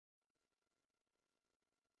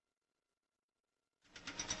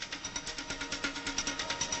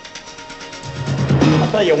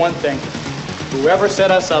tell you one thing. Whoever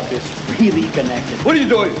set us up is really connected. What are you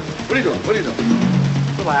doing? What are you doing? What are you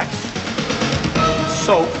doing? Relax.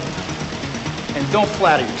 Soak. And don't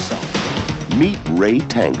flatter yourself. Meet Ray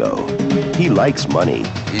Tango. He likes money.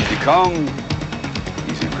 Easy come,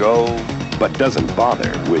 easy go. But doesn't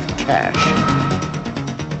bother with cash.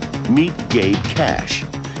 Meet Gabe Cash.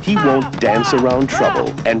 He won't dance around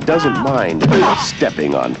trouble and doesn't mind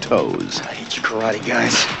stepping on toes. I hate you karate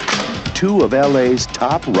guys. Two of LA's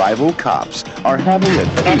top rival cops are having a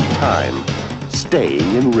tough time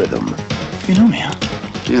staying in rhythm. You know me, huh?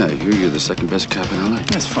 Yeah, I hear you're the second best cop in LA.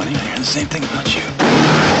 That's funny. I hear the same thing about you.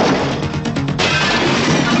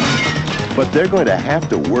 But they're going to have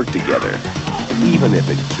to work together, even if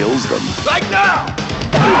it kills them. Like now!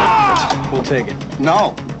 We'll take it.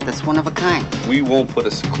 No, that's one of a kind. We won't put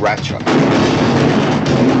a scratch on it.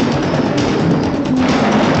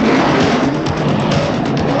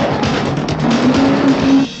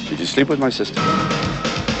 Did you sleep with my sister?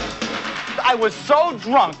 I was so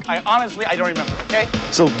drunk, I don't remember, okay?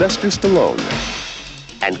 Sylvester Stallone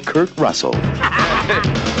and Kurt Russell.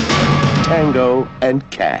 Tango and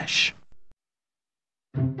Cash.